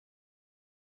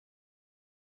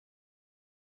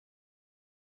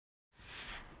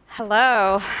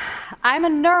Hello. I'm a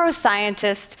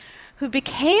neuroscientist who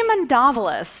became a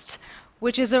novelist,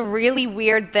 which is a really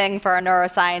weird thing for a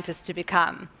neuroscientist to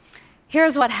become.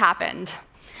 Here's what happened.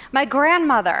 My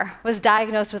grandmother was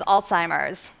diagnosed with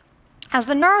Alzheimer's. As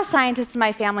the neuroscientist in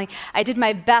my family, I did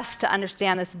my best to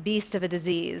understand this beast of a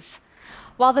disease.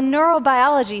 While the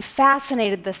neurobiology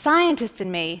fascinated the scientist in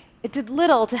me, it did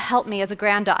little to help me as a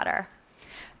granddaughter.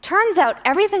 Turns out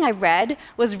everything I read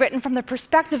was written from the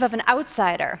perspective of an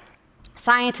outsider.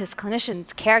 Scientists,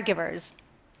 clinicians, caregivers.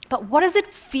 But what does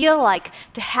it feel like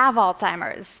to have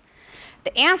Alzheimer's?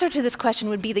 The answer to this question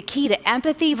would be the key to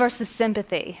empathy versus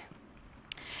sympathy.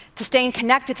 To staying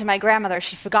connected to my grandmother,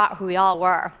 she forgot who we all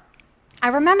were. I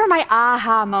remember my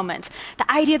aha moment,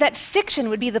 the idea that fiction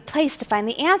would be the place to find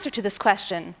the answer to this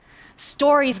question.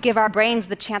 Stories give our brains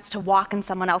the chance to walk in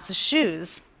someone else's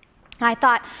shoes. And I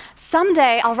thought,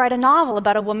 someday I'll write a novel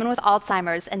about a woman with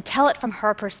Alzheimer's and tell it from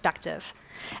her perspective.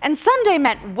 And someday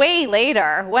meant way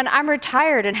later, when I'm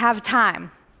retired and have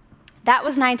time. That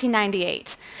was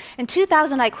 1998. In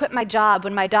 2000, I quit my job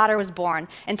when my daughter was born,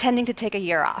 intending to take a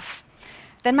year off.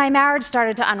 Then my marriage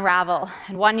started to unravel,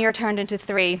 and 1 year turned into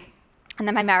 3, and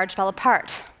then my marriage fell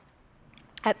apart.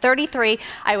 At 33,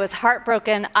 I was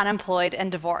heartbroken, unemployed,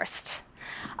 and divorced.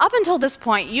 Up until this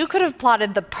point, you could have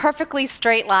plotted the perfectly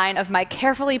straight line of my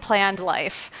carefully planned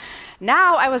life.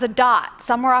 Now I was a dot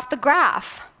somewhere off the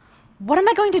graph. What am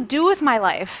I going to do with my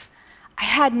life? I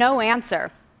had no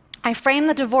answer. I framed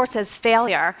the divorce as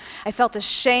failure. I felt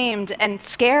ashamed and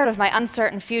scared of my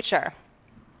uncertain future.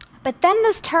 But then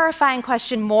this terrifying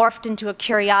question morphed into a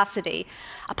curiosity,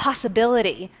 a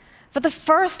possibility. For the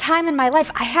first time in my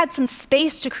life, I had some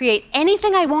space to create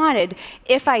anything I wanted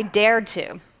if I dared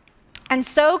to. And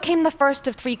so came the first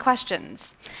of 3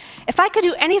 questions. If I could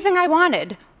do anything I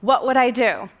wanted, what would I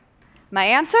do? My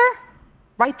answer?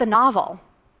 Write the novel.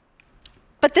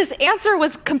 But this answer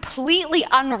was completely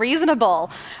unreasonable.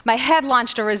 My head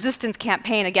launched a resistance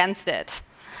campaign against it.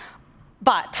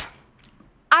 But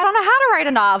I don't know how to write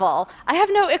a novel. I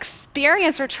have no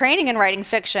experience or training in writing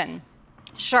fiction.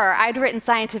 Sure, I'd written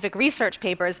scientific research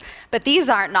papers, but these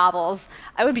aren't novels.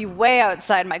 I would be way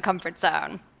outside my comfort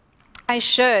zone. I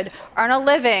should earn a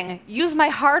living, use my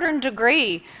hard-earned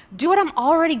degree, do what I'm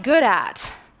already good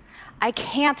at. I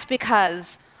can't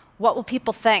because what will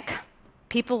people think?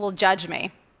 People will judge me.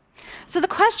 So the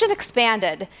question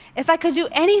expanded. If I could do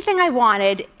anything I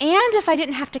wanted, and if I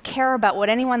didn't have to care about what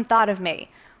anyone thought of me,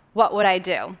 what would I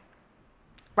do?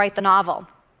 Write the novel.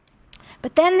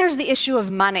 But then there's the issue of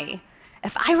money.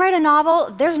 If I write a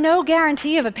novel, there's no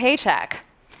guarantee of a paycheck.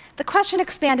 The question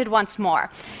expanded once more.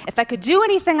 If I could do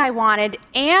anything I wanted,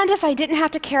 and if I didn't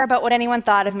have to care about what anyone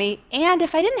thought of me, and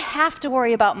if I didn't have to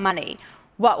worry about money,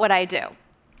 what would I do?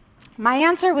 My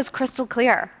answer was crystal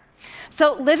clear.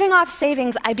 So living off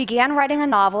savings, I began writing a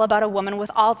novel about a woman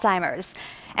with Alzheimer's.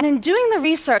 And in doing the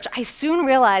research, I soon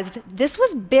realized this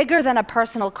was bigger than a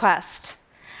personal quest.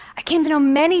 I came to know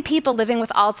many people living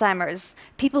with Alzheimer's,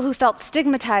 people who felt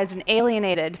stigmatized and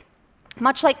alienated.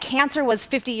 Much like cancer was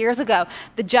 50 years ago,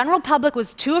 the general public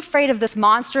was too afraid of this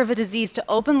monster of a disease to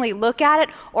openly look at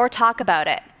it or talk about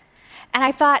it. And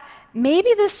I thought,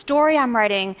 maybe this story I'm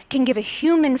writing can give a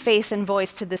human face and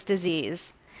voice to this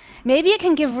disease. Maybe it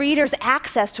can give readers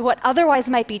access to what otherwise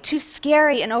might be too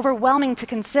scary and overwhelming to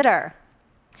consider.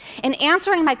 In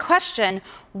answering my question,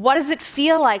 what does it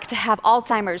feel like to have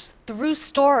Alzheimer's through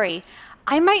story,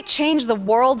 I might change the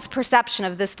world's perception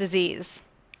of this disease.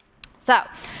 So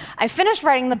I finished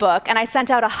writing the book, and I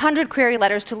sent out 100 query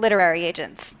letters to literary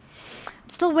agents. I'm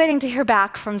still waiting to hear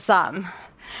back from some.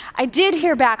 I did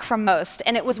hear back from most,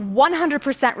 and it was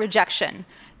 100% rejection.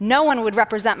 No one would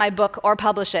represent my book or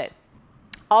publish it.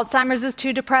 Alzheimer's is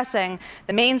too depressing.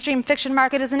 The mainstream fiction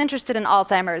market isn't interested in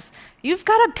Alzheimer's. You've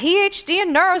got a PhD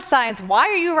in neuroscience. Why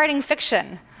are you writing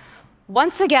fiction?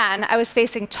 Once again, I was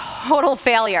facing total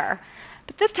failure.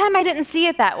 But this time I didn't see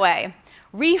it that way.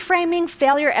 Reframing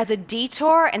failure as a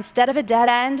detour instead of a dead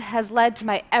end has led to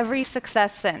my every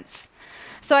success since.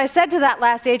 So I said to that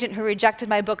last agent who rejected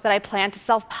my book that I planned to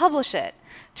self-publish it,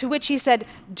 to which he said,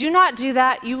 "Do not do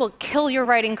that. You will kill your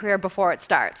writing career before it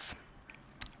starts."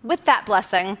 With that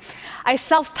blessing, I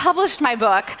self-published my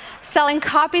book, selling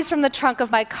copies from the trunk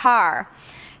of my car.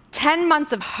 10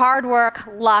 months of hard work,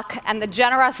 luck, and the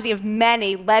generosity of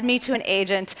many led me to an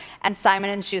agent and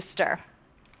Simon & Schuster.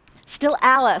 Still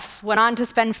Alice went on to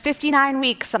spend 59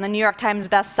 weeks on the New York Times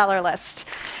bestseller list.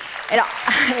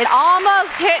 It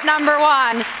almost hit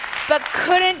 #1, but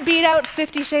couldn't beat out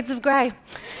 50 Shades of Grey.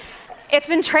 It's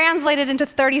been translated into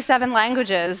 37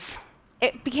 languages.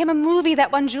 It became a movie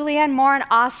that won Julianne Moore an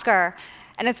Oscar,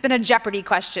 and it's been a Jeopardy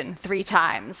question 3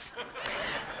 times.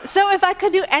 So if I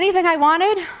could do anything I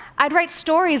wanted, I'd write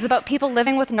stories about people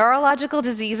living with neurological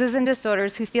diseases and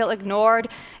disorders who feel ignored,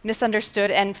 misunderstood,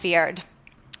 and feared.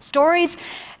 Stories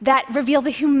that reveal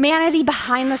the humanity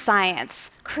behind the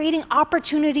science, creating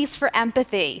opportunities for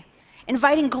empathy,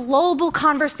 inviting global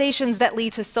conversations that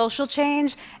lead to social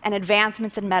change and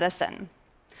advancements in medicine.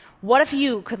 What if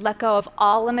you could let go of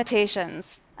all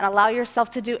limitations and allow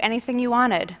yourself to do anything you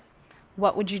wanted?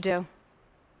 What would you do?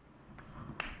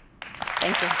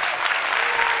 Thank you.